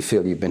 Do you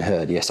feel you've been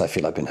heard? Yes, I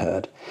feel I've been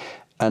heard.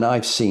 And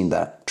I've seen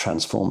that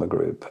transform a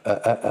group.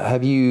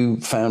 Have you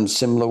found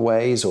similar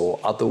ways or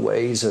other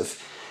ways of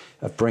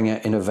bringing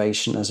out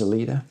innovation as a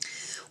leader?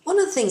 One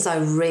of the things I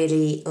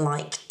really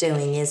like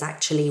doing is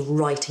actually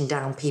writing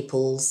down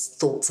people's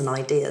thoughts and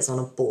ideas on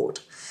a board.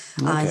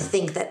 Okay. I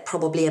think that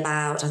probably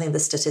I think the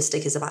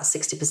statistic is about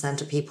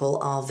 60% of people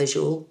are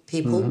visual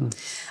people. Mm-hmm.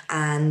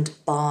 And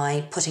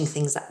by putting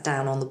things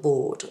down on the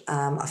board,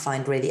 I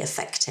find really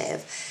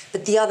effective.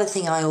 But the other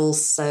thing I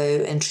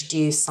also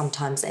introduce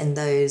sometimes in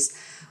those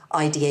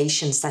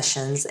ideation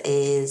sessions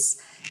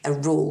is a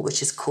rule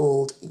which is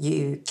called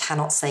you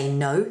cannot say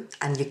no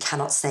and you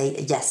cannot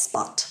say yes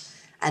but.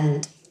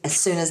 And as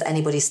soon as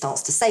anybody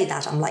starts to say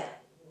that, I'm like,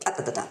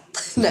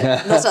 no,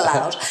 not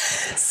allowed.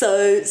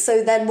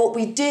 So then what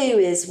we do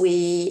is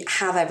we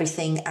have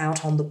everything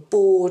out on the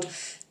board.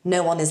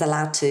 No one is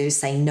allowed to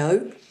say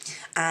no.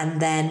 And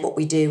then what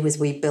we do is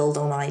we build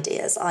on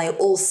ideas. I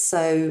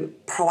also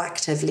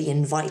proactively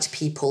invite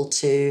people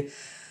to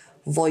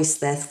voice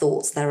their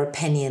thoughts, their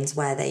opinions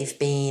where they've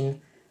been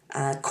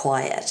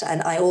quiet.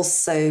 And I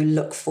also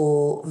look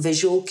for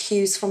visual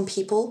cues from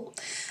people.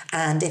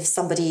 And if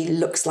somebody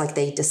looks like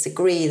they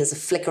disagree, there's a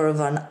flicker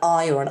of an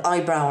eye or an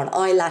eyebrow or an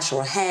eyelash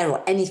or a hair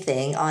or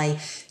anything, I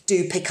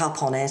do pick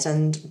up on it.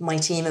 And my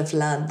team have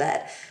learned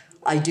that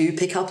I do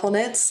pick up on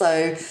it.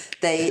 So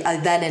I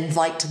then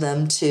invite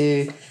them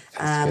to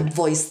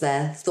voice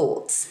their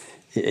thoughts.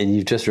 And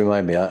you just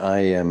remind me,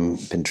 I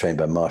been trained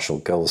by Marshall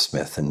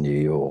Goldsmith in New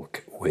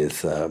York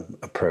with a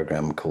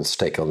program called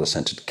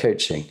Stakeholder-Centered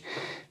Coaching.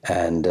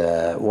 And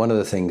one of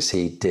the things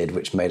he did,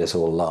 which made us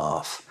all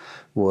laugh,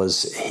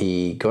 was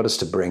he got us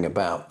to bring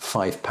about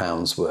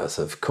 £5 worth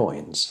of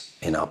coins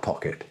in our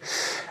pocket.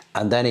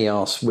 And then he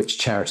asked which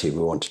charity we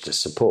wanted to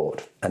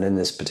support. And in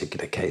this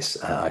particular case,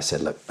 I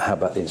said, look, how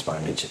about the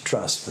Inspiring Leadership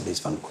Trust for these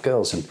vulnerable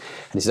girls? And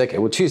he said, okay,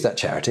 we'll choose that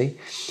charity.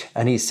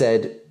 And he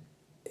said,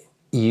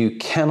 you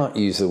cannot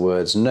use the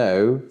words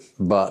no,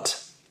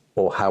 but,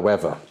 or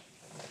however.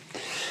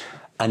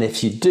 And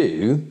if you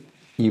do,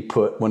 you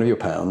put one of your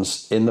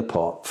pounds in the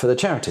pot for the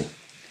charity.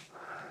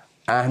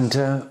 And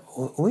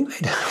we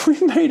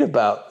made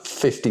about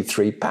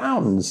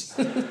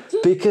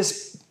 £53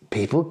 because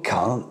people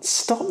can't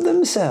stop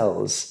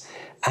themselves.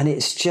 And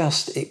it's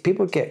just,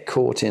 people get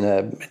caught in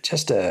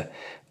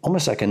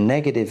almost like a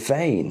negative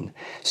vein.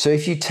 So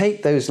if you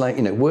take those,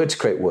 words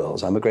create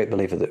worlds. I'm a great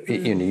believer that,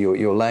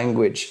 your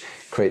language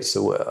creates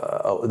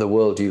the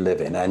world you live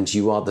in, and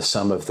you are the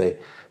sum of the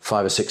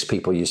 5 or 6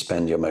 people you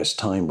spend your most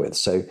time with.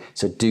 So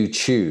do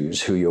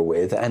choose who you're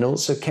with, and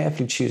also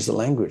carefully choose the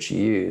language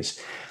you use.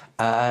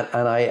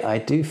 And I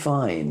do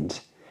find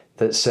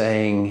that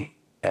saying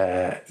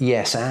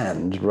yes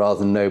and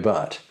rather than no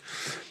but,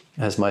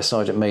 as my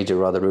Sergeant Major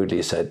rather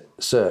rudely said,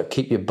 sir,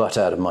 keep your butt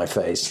out of my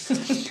face.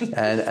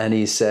 and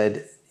he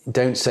said,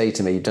 don't say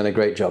to me, you've done a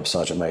great job,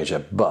 Sergeant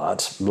Major,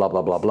 but blah,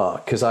 blah, blah, blah.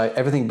 Because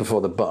everything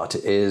before the but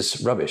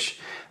is rubbish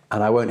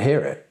and I won't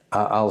hear it.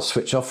 I'll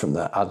switch off from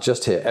that. I'll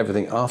just hear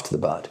everything after the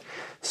but.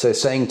 So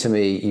saying to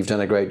me, you've done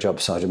a great job,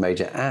 Sergeant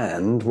Major,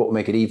 and what will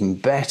make it even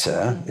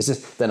better is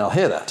this, then I'll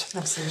hear that.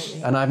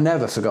 Absolutely. And I've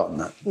never forgotten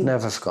that,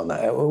 never forgotten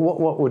that.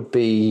 What would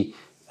be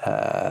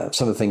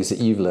some of the things that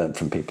you've learned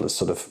from people as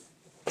sort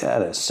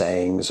of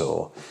sayings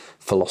or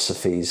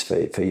philosophies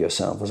for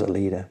yourself as a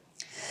leader?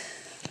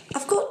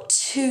 I've got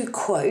 2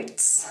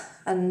 quotes,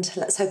 and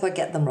let's hope I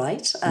get them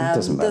right. It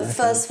doesn't matter. The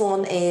first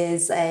one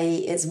is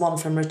one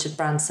from Richard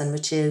Branson,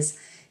 which is,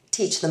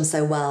 teach them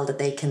so well that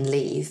they can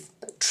leave,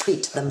 but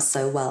treat them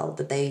so well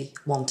that they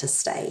want to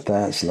stay.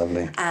 That's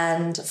lovely.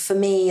 And for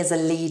me as a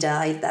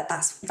leader,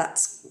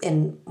 that's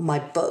in my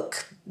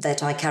book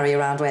that I carry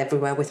around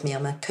everywhere with me.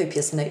 I'm a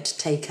copious note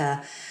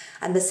taker.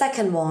 And the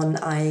second one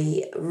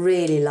I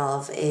really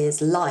love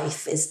is,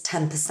 life is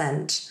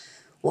 10%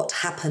 what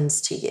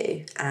happens to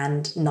you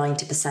and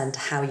 90%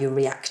 how you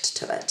react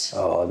to it.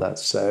 Oh,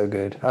 that's so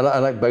good. I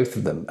like both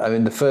of them. I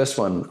mean, the first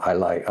one I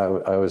like. I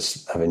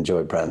always have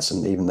enjoyed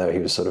Branson, even though he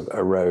was sort of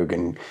a rogue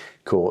and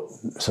caught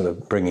sort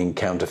of bringing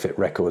counterfeit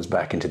records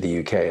back into the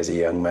UK as a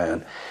young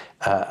man.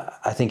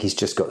 I think he's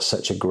just got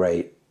such a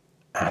great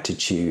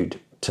attitude,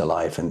 to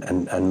life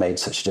and made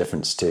such a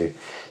difference to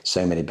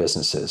so many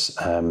businesses.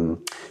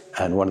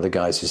 And one of the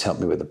guys who's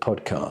helped me with the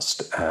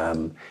podcast,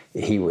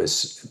 he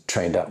was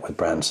trained up with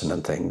Branson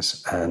and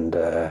things. And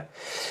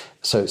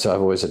so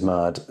I've always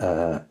admired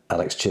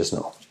Alex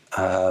Chisnell.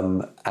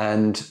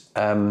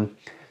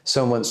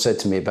 Someone once said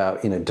to me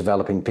about,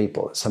 developing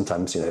people.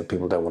 Sometimes,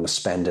 people don't want to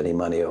spend any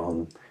money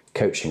on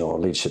coaching or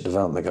leadership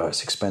development. They go,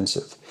 it's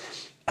expensive.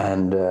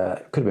 And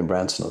it could have been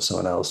Branson or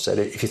someone else said,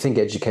 if you think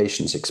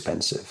education's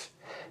expensive,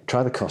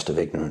 try the cost of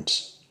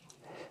ignorance.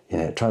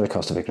 Try the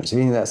cost of ignorance. If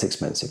you think that's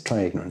expensive, try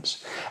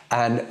ignorance.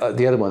 And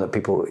the other one that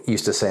people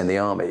used to say in the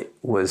army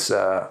was,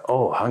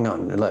 hang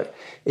on, look,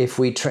 if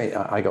we train,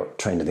 I got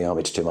trained in the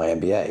army to do my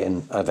MBA,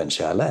 and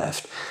eventually I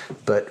left.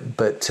 But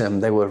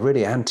they were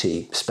really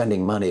anti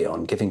spending money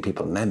on giving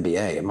people an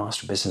MBA, a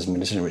Master of Business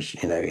Administration, which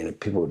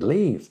people would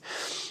leave.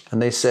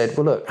 And they said,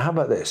 well, look, how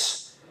about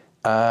this?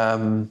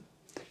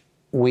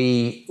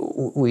 We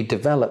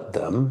develop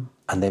them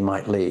and they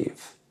might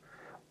leave,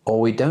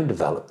 or we don't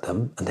develop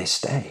them and they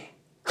stay.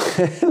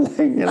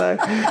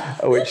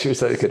 Which was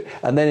so good.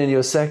 And then in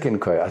your second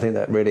quote, I think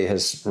that really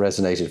has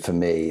resonated for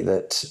me,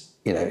 that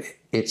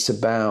it's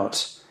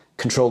about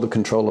control the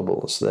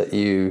controllables, that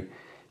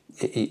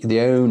the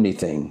only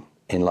thing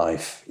in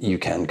life you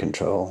can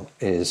control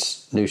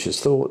is Nusha's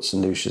thoughts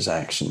and Nusha's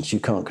actions. You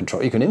can't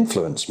control. You can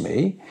influence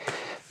me,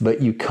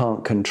 but you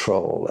can't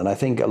control. And I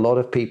think a lot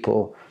of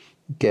people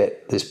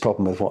get this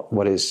problem with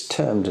what is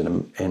termed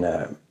in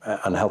a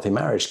unhealthy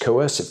marriage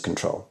coercive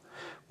control,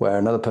 where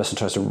another person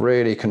tries to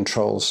really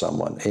control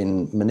someone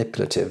in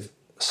manipulative,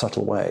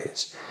 subtle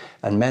ways.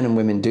 And men and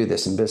women do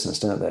this in business,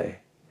 don't they?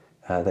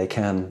 They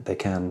can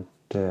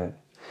do it.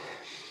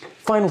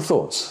 Final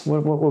thoughts.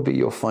 What will be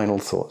your final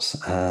thoughts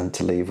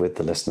to leave with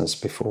the listeners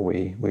before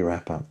we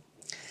wrap up?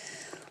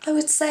 I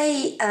would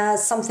say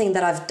something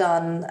that I've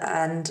done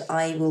and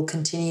I will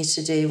continue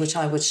to do, which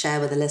I would share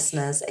with the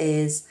listeners,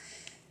 is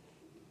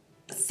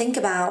think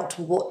about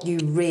what you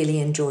really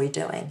enjoy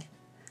doing.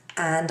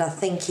 And I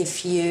think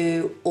if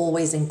you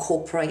always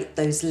incorporate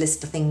those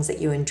list of things that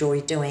you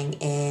enjoy doing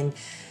in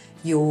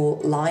your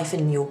life,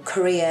 in your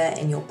career,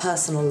 in your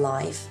personal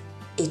life,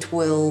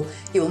 you'll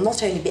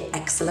not only be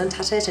excellent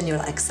at it and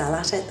you'll excel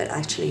at it, but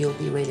actually you'll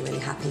be really, really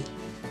happy.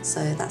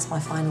 So that's my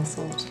final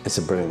thought. It's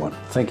a brilliant one.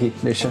 Thank you,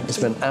 Nusha. It's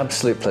been an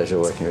absolute pleasure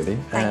working with you.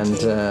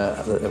 Thank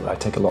you. I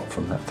take a lot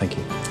from that. Thank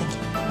you. Thank you.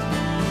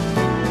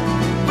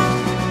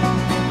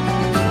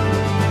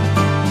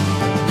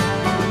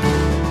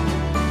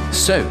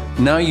 So,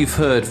 now you've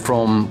heard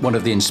from one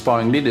of the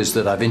inspiring leaders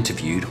that I've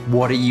interviewed,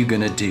 what are you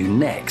going to do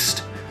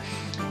next?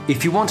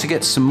 If you want to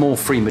get some more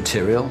free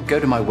material, go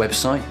to my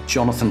website,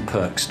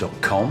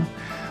 jonathanperks.com,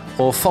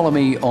 or follow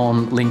me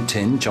on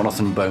LinkedIn,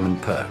 Jonathan Bowman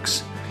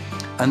Perks.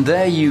 And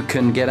there you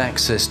can get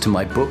access to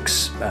my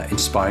books,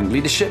 Inspiring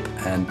Leadership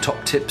and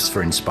Top Tips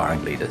for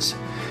Inspiring Leaders.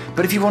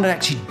 But if you want to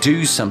actually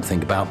do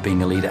something about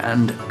being a leader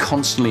and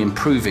constantly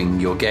improving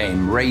your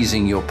game,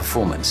 raising your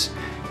performance,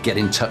 get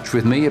in touch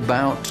with me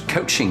about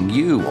coaching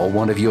you or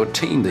one of your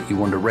team that you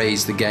want to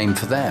raise the game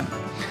for them.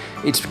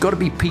 It's got to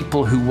be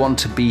people who want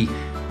to be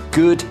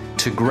good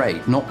to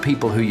great, not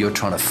people who you're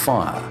trying to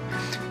fire.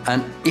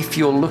 And if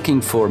you're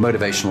looking for a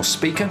motivational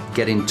speaker,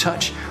 get in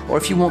touch. Or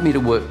if you want me to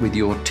work with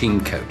your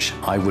team coach,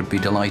 I would be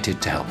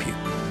delighted to help you.